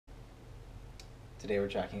Today we're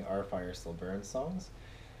tracking Our Fire Still Burns songs.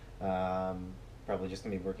 Probably just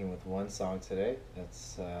going to be working with one song today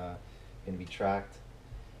that's going to be tracked,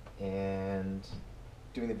 and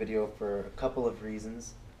doing the video for a couple of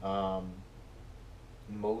reasons.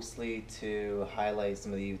 Mostly to highlight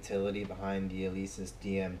some of the utility behind the Alesis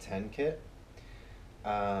DM10 kit,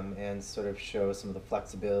 and sort of show some of the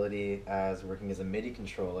flexibility as working as a MIDI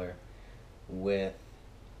controller with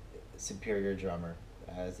Superior Drummer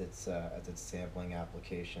as its sampling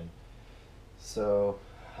application. So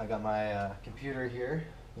I got my computer here.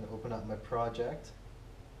 I'm gonna open up my project.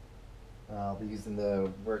 I'll be using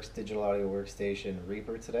the Digital Audio Workstation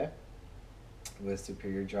Reaper today with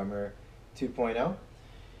Superior Drummer 2.0.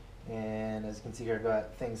 And as you can see here, I've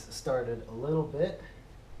got things started a little bit.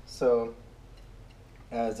 So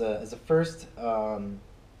as a first,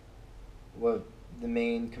 what the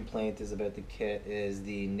main complaint is about the kit is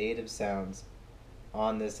the native sounds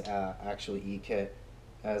on this actual E-kit,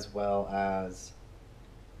 as well as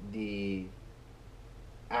the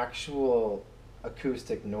actual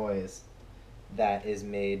acoustic noise that is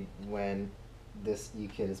made when this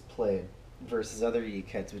E-kit is played versus other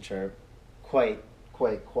E-kits, which are quite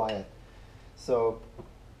quiet. So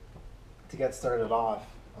to get started off,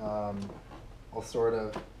 I'll sort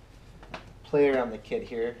of play around the kit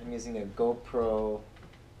here. I'm using a GoPro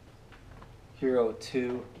Hero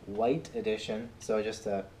 2 White Edition, so just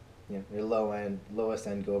your lowest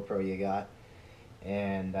end GoPro you got,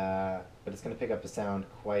 and but it's going to pick up the sound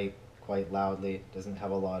quite loudly. It doesn't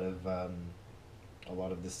have a lot of the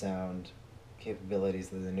sound capabilities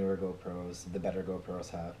that the newer GoPros, the better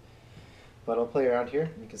GoPros have. But I'll play around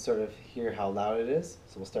here, and you can sort of hear how loud it is.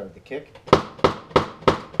 So we'll start with the kick.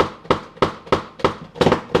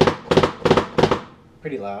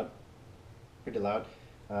 Pretty loud.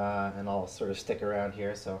 And I'll sort of stick around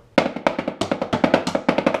here, so.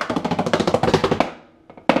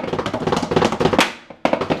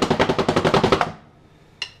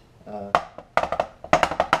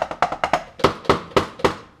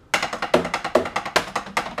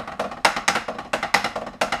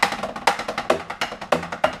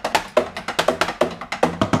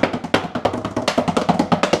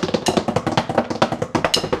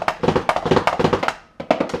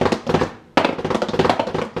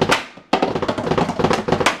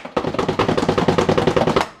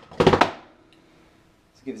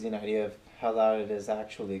 Gives you an idea of how loud it is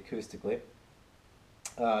actually acoustically.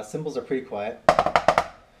 Cymbals are pretty quiet.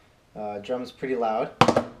 Drums pretty loud,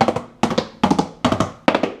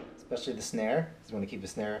 especially the snare. You want to keep the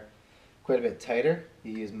snare quite a bit tighter.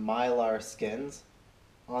 You use Mylar skins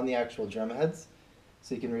on the actual drum heads,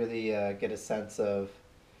 so you can really get a sense of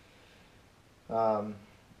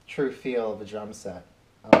true feel of a drum set.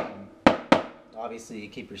 Obviously, you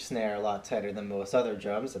keep your snare a lot tighter than most other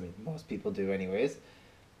drums. I mean, most people do anyways.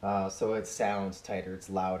 So it sounds tighter, it's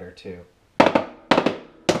louder too.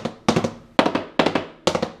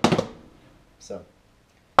 So,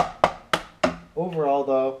 overall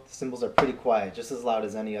though, the cymbals are pretty quiet, just as loud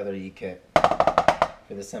as any other E-kit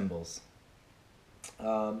for the cymbals.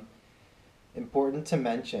 Important to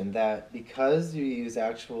mention that because you use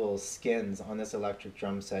actual skins on this electric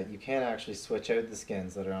drum set, you can actually switch out the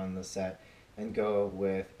skins that are on the set and go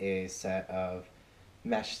with a set of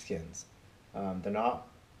mesh skins. They're not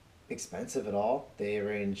expensive at all. They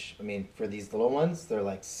range, I mean, for these little ones, they're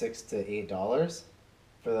like $6 to $8.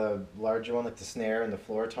 For the larger one, like the snare and the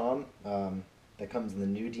floor tom, that comes in the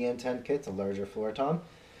new DM10 kit, it's a larger floor tom,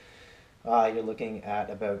 you're looking at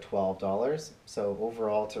about $12. So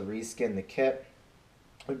overall, to reskin the kit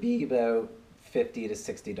would be about $50 to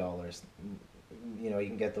 $60. You know, you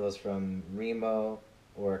can get those from Remo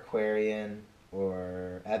or Aquarian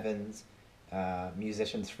or Evans.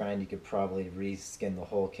 Musician's Friend, you could probably reskin the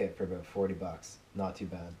whole kit for about $40. Not too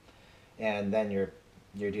bad. And then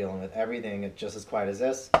you're dealing with everything just as quiet as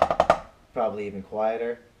this, probably even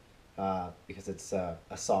quieter, because it's a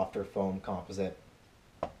softer foam composite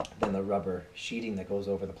than the rubber sheeting that goes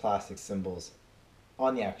over the plastic cymbals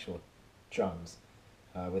on the actual drums.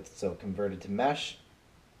 So converted to mesh,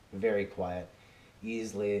 very quiet,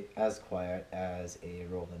 easily as quiet as a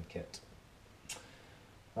Roland kit.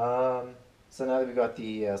 So now that we've got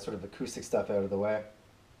the sort of acoustic stuff out of the way,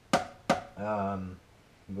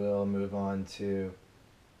 we'll move on to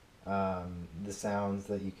the sounds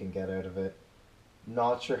that you can get out of it.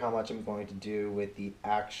 Not sure how much I'm going to do with the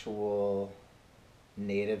actual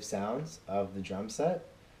native sounds of the drum set,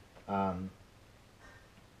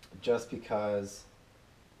 just because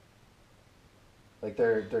like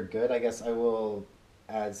they're good. I guess I will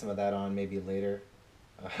add some of that on maybe later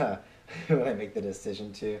when I make the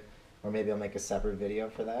decision to, or maybe I'll make a separate video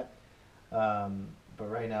for that. But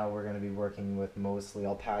right now we're going to be working with mostly,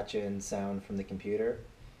 I'll patch in sound from the computer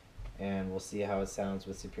and we'll see how it sounds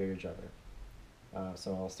with Superior Drummer.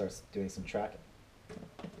 So I'll start doing some tracking.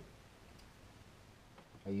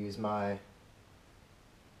 I use my,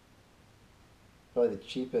 probably the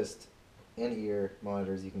cheapest in-ear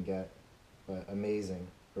monitors you can get, but amazing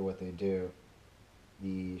for what they do.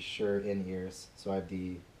 The Shure in-ears. So I have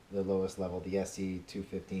the lowest level, the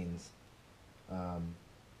SE215s.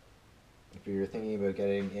 If you're thinking about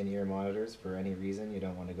getting in-ear monitors for any reason, you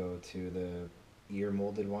don't want to go to the ear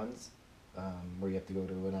molded ones, where you have to go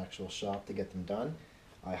to an actual shop to get them done.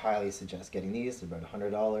 I highly suggest getting these. They're about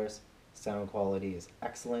 $100. Sound quality is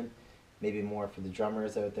excellent, maybe more for the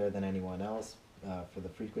drummers out there than anyone else, for the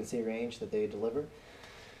frequency range that they deliver.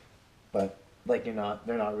 But like they're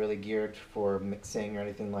not really geared for mixing or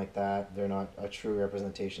anything like that. They're not a true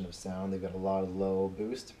representation of sound. They've got a lot of low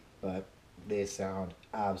boost, but they sound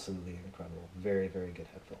absolutely incredible. Very, very good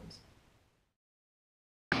headphones.